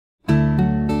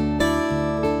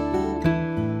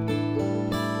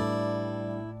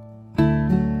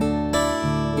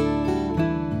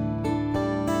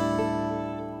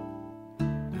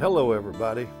Hello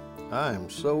everybody, I am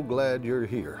so glad you're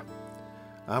here.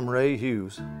 I'm Ray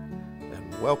Hughes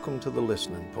and welcome to the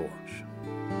Listening Porch.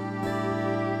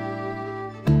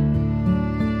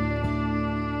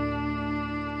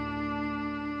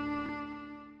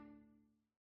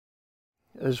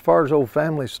 As far as old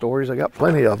family stories, I got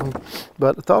plenty of them,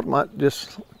 but I thought I might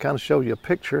just kind of show you a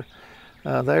picture.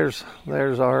 There's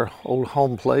our old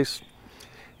home place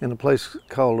in a place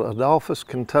called Adolphus,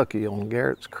 Kentucky on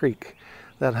Garrett's Creek.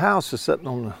 That house is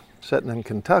sitting in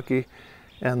Kentucky,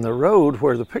 and the road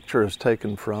where the picture is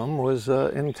taken from was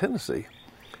in Tennessee.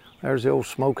 There's the old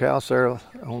smokehouse there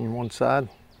on one side.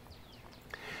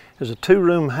 There's a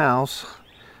two-room house,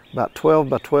 about 12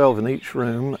 by 12 in each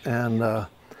room, and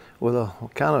with a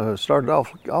kind of started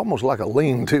off almost like a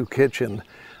lean-to kitchen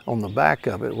on the back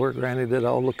of it, where Granny did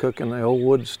all the cooking, the old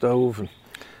wood stove. And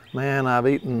man, I've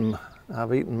eaten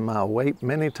my weight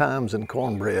many times in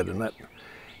cornbread in that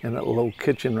little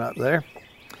kitchen right there.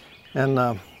 And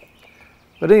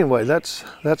but anyway, that's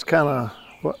kind of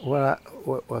what I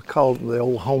called the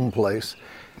old home place.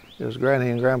 It was Granny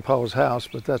and Grandpa's house,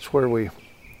 but that's where we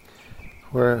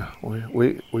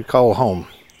call home.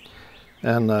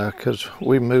 And because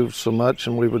we moved so much,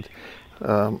 and we would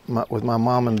with my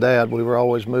mom and dad, we were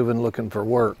always moving, looking for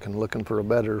work and looking for a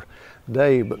better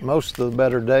day, but most of the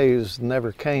better days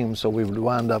never came, so we would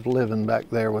wind up living back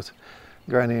there with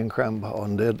Granny and Grandpa,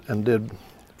 and did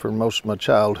for most of my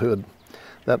childhood.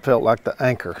 That felt like the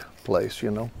anchor place, you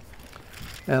know.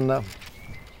 And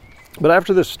but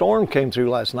after this storm came through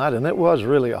last night, and it was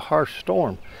really a harsh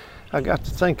storm, I got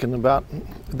to thinking about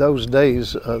those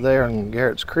days there in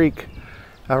Garrett's Creek.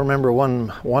 I remember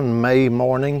one May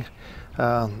morning,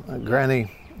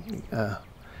 Granny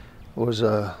was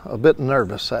a bit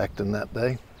nervous acting that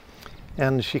day,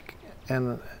 and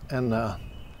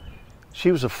she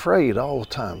was afraid all the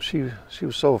time. She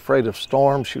was so afraid of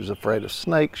storms. She was afraid of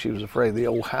snakes. She was afraid the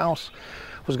old house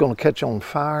was going to catch on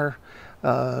fire.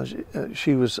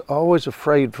 She was always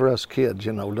afraid for us kids,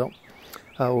 you know.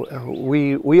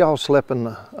 We all slept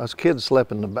us kids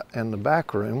slept in the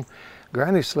back room.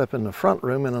 Granny slept in the front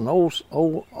room in an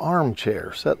old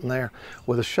armchair, sitting there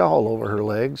with a shawl over her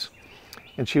legs.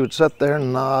 And she would sit there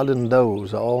and nod and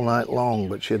doze all night long,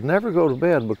 but she'd never go to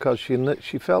bed because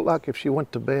she felt like if she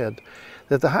went to bed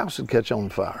that the house would catch on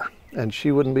fire and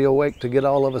she wouldn't be awake to get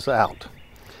all of us out.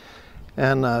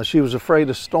 And she was afraid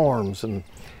of storms, and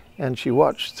she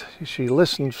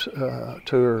listened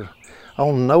to her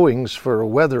own knowings for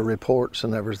weather reports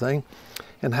and everything.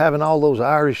 And having all those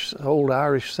old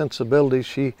Irish sensibilities,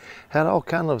 she had all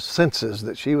kind of senses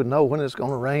that she would know when it's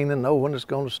going to rain and know when it's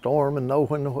going to storm and know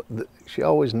when she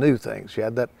always knew things. She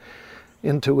had that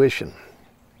intuition.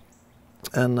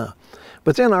 And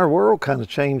but then our world kind of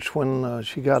changed when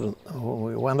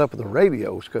we wound up with the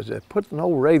radios, because they put an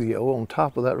old radio on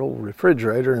top of that old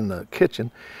refrigerator in the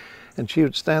kitchen, and she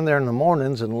would stand there in the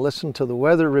mornings and listen to the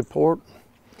weather report,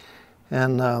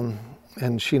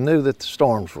 and she knew that the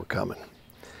storms were coming.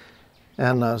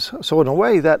 And so in a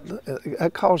way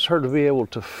that caused her to be able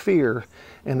to fear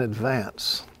in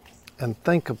advance and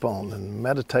think upon and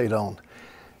meditate on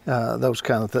those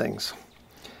kind of things.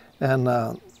 And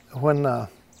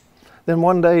then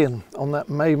one day on that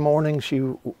May morning, she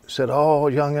said, "Oh,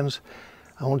 young'uns,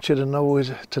 I want you to know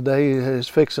today is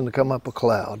fixing to come up a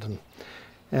cloud."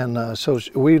 And so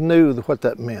we knew what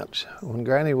that meant. When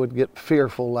Granny would get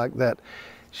fearful like that,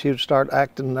 she would start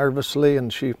acting nervously,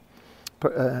 and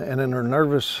in her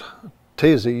nervous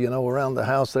tizzy, you know, around the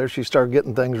house there, she started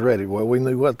getting things ready. Well, we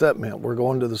knew what that meant. We're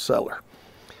going to the cellar.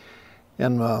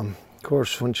 And of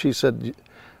course, when she said,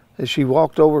 as she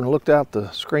walked over and looked out the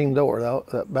screen door,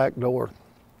 that back door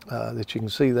that you can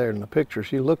see there in the picture,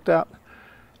 she looked out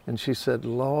and she said,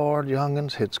 "Lord,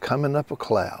 young'uns, it's coming up a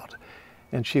cloud."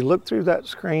 And she looked through that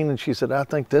screen and she said, "I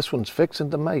think this one's fixing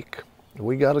to make.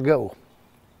 We got to go."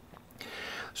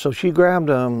 So she grabbed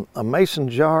a mason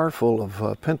jar full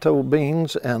of pinto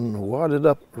beans and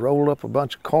rolled up a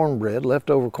bunch of cornbread,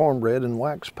 leftover cornbread in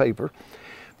wax paper,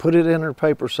 put it in her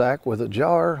paper sack with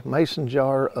a mason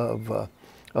jar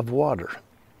of water.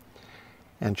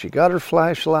 And she got her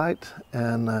flashlight,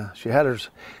 and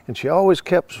she always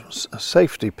kept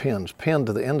safety pins pinned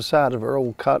to the inside of her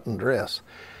old cotton dress.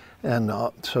 And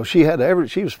so she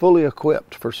was fully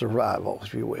equipped for survival,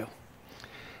 if you will.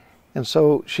 And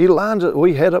so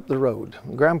we head up the road.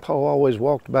 Grandpa always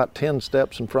walked about 10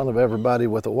 steps in front of everybody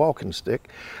with a walking stick.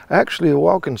 Actually, the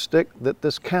walking stick that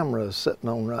this camera is sitting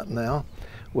on right now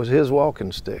was his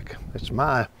walking stick. It's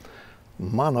my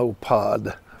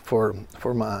monopod for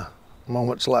my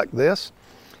moments like this.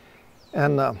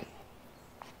 And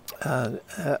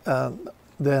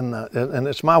then and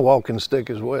it's my walking stick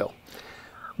as well.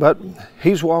 But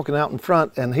he's walking out in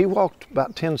front, and he walked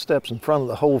about 10 steps in front of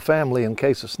the whole family in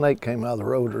case a snake came out of the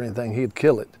road or anything, he'd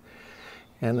kill it.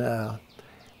 And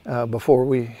before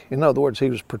we, in other words, he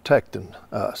was protecting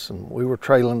us, and we were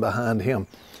trailing behind him.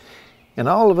 And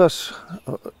all of us,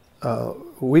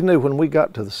 we knew when we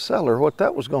got to the cellar what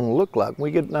that was going to look like. When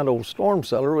we get in that old storm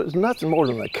cellar, it was nothing more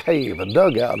than a cave, a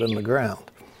dugout in the ground.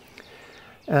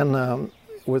 And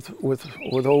with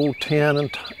old tin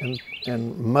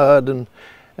and mud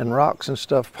and rocks and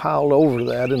stuff piled over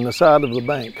that in the side of the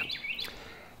bank.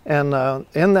 And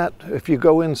in that, if you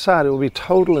go inside, it will be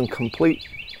total and complete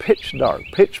pitch dark,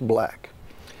 pitch black.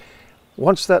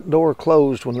 Once that door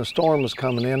closed, when the storm was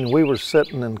coming in, we were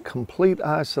sitting in complete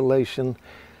isolation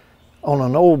on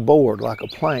an old board, like a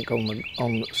plank,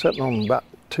 sitting on about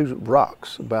 2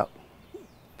 rocks, about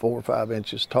 4 or 5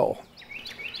 inches tall.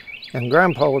 And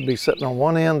Grandpa would be sitting on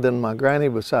one end, then my granny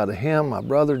beside of him, my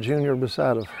brother Junior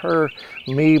beside of her,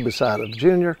 me beside of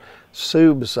Junior,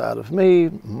 Sue beside of me,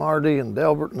 Marty and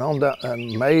Delbert and on down,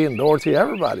 and May and Dorothy,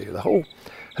 everybody,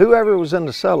 whoever was in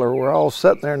the cellar, were all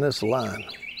sitting there in this line.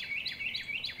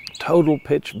 Total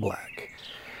pitch black,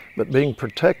 but being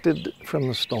protected from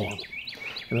the storm.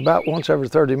 And about once every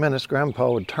 30 minutes,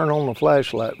 Grandpa would turn on the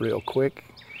flashlight real quick,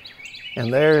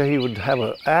 and there he would have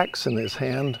an axe in his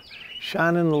hand,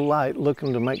 shining the light,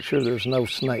 looking to make sure there's no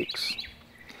snakes.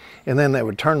 And then they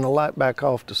would turn the light back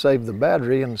off to save the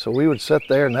battery, and so we would sit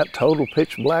there in that total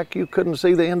pitch black. You couldn't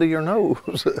see the end of your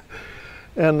nose.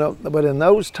 And but in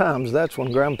those times, that's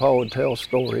when Grandpa would tell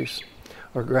stories,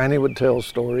 or Granny would tell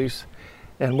stories,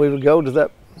 and we would go to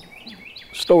that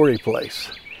story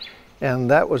place.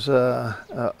 And that was the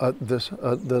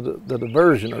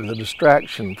diversion or the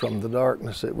distraction from the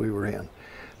darkness that we were in.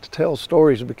 To tell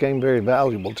stories became very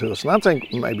valuable to us. And I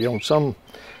think maybe on some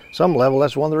level,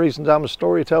 that's one of the reasons I'm a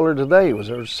storyteller today, was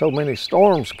there so many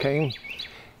storms came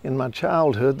in my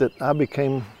childhood that I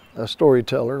became a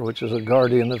storyteller, which is a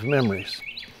guardian of memories.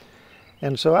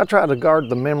 And so I try to guard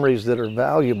the memories that are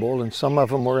valuable, and some of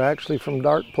them were actually from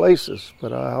dark places,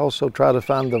 but I also try to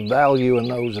find the value in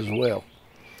those as well.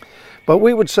 But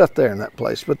we would sit there in that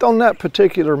place. But on that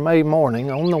particular May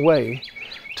morning, on the way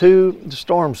to the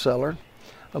storm cellar,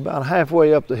 about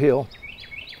halfway up the hill,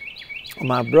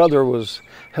 my brother was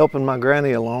helping my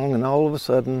granny along, and all of a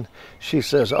sudden she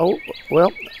says, "Oh,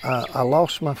 well, I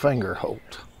lost my finger hold."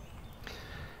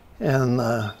 And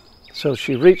so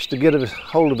she reached to get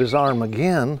hold of his arm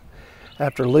again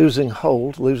after losing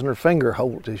her finger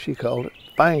hold, as she called it,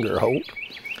 finger hold.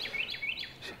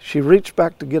 She reached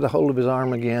back to get a hold of his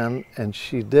arm again, and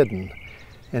she didn't,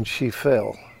 and she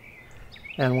fell.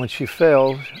 And when she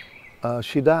fell,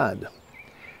 she died.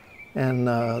 And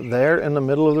there in the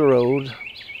middle of the road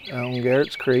on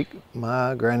Garrett's Creek,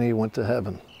 my granny went to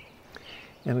heaven.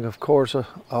 And of course,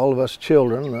 all of us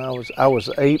children, I was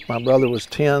 8, my brother was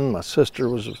 10, my sister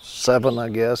was 7, I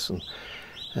guess,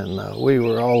 and we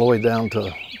were all the way down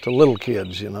to little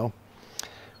kids, you know.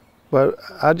 But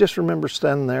I just remember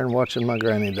standing there and watching my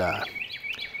granny die.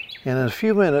 And in a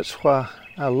few minutes, while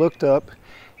I looked up,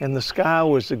 and the sky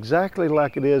was exactly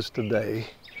like it is today.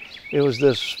 It was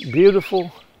this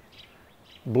beautiful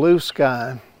blue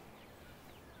sky,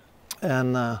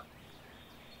 and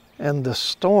the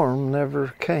storm never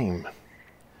came.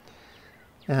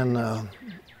 And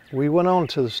we went on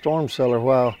to the storm cellar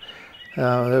while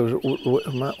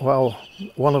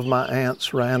one of my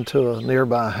aunts ran to a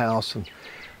nearby house and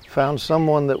found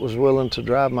someone that was willing to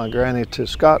drive my granny to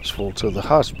Scottsville to the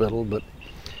hospital, but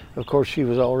of course she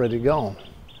was already gone.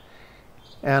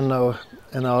 And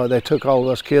they took all of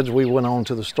us kids. We went on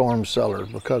to the storm cellar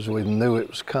because we knew it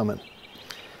was coming.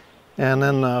 And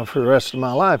then for the rest of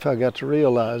my life, I got to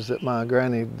realize that my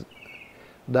granny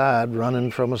died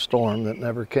running from a storm that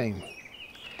never came.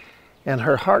 And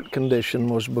her heart condition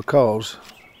was because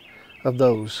of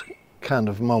those kind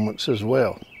of moments as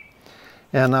well.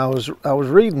 And I was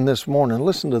reading this morning,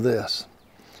 listen to this.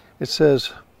 It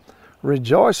says,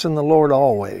 "Rejoice in the Lord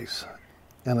always."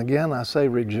 And again, I say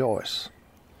rejoice.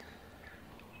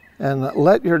 "And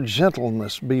let your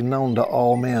gentleness be known to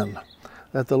all men,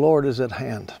 that the Lord is at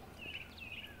hand.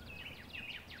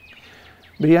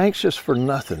 Be anxious for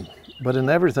nothing, but in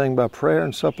everything by prayer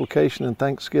and supplication and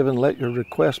thanksgiving, let your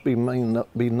requests be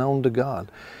known to God.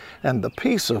 And the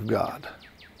peace of God,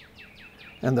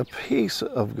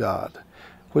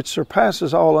 which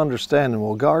surpasses all understanding,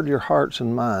 will guard your hearts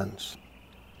and minds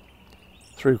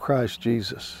through Christ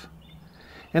Jesus."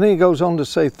 And then he goes on to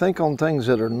say, think on things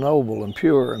that are noble and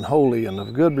pure and holy and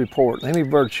of good report, and any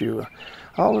virtue.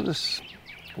 All of this.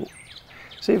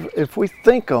 See, if we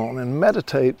think on and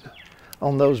meditate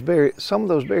on some of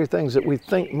those very things that we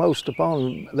think most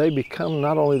upon. They become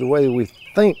not only the way we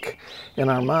think in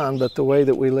our mind, but the way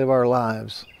that we live our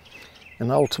lives. And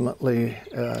ultimately,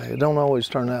 it don't always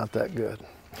turn out that good.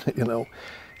 You know,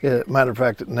 matter of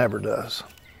fact, it never does.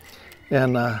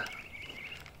 And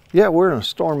yeah, we're in a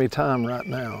stormy time right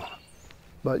now.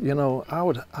 But you know, I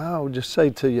would just say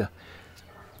to you,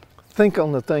 think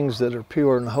on the things that are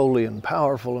pure and holy and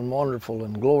powerful and wonderful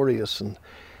and glorious, and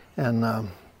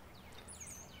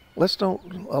let's don't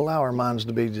allow our minds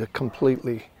to be just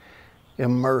completely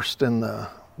immersed in the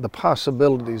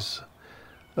possibilities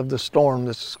of the storm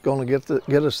that's going to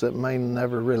get us that may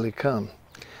never really come.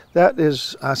 That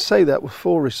is, I say that with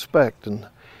full respect and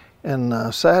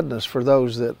sadness for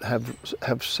those that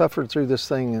have suffered through this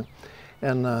thing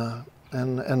and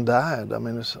died. I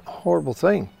mean, it's a horrible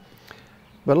thing.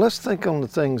 But let's think on the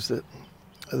things that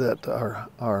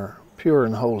are pure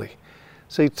and holy.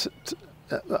 See,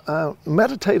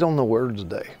 meditate on the Word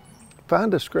today.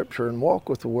 Find a scripture and walk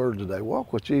with the Word today.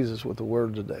 Walk with Jesus with the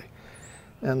Word today.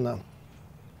 And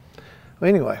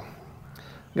anyway,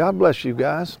 God bless you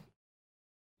guys.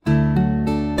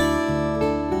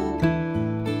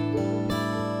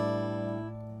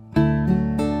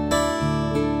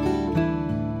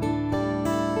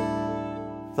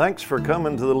 Thanks for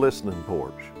coming to the Listening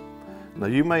Porch. Now,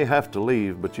 you may have to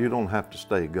leave, but you don't have to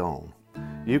stay gone.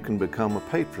 You can become a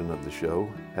patron of the show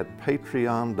at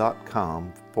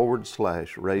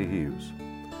patreon.com/Ray Hughes.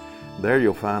 There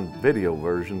you'll find video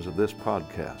versions of this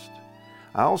podcast.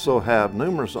 I also have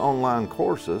numerous online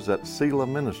courses at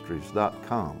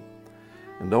SelaMinistries.com.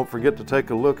 And don't forget to take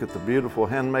a look at the beautiful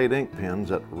handmade ink pens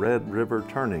at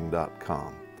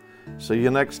RedRiverTurning.com. See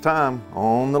you next time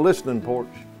on the Listening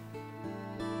Porch.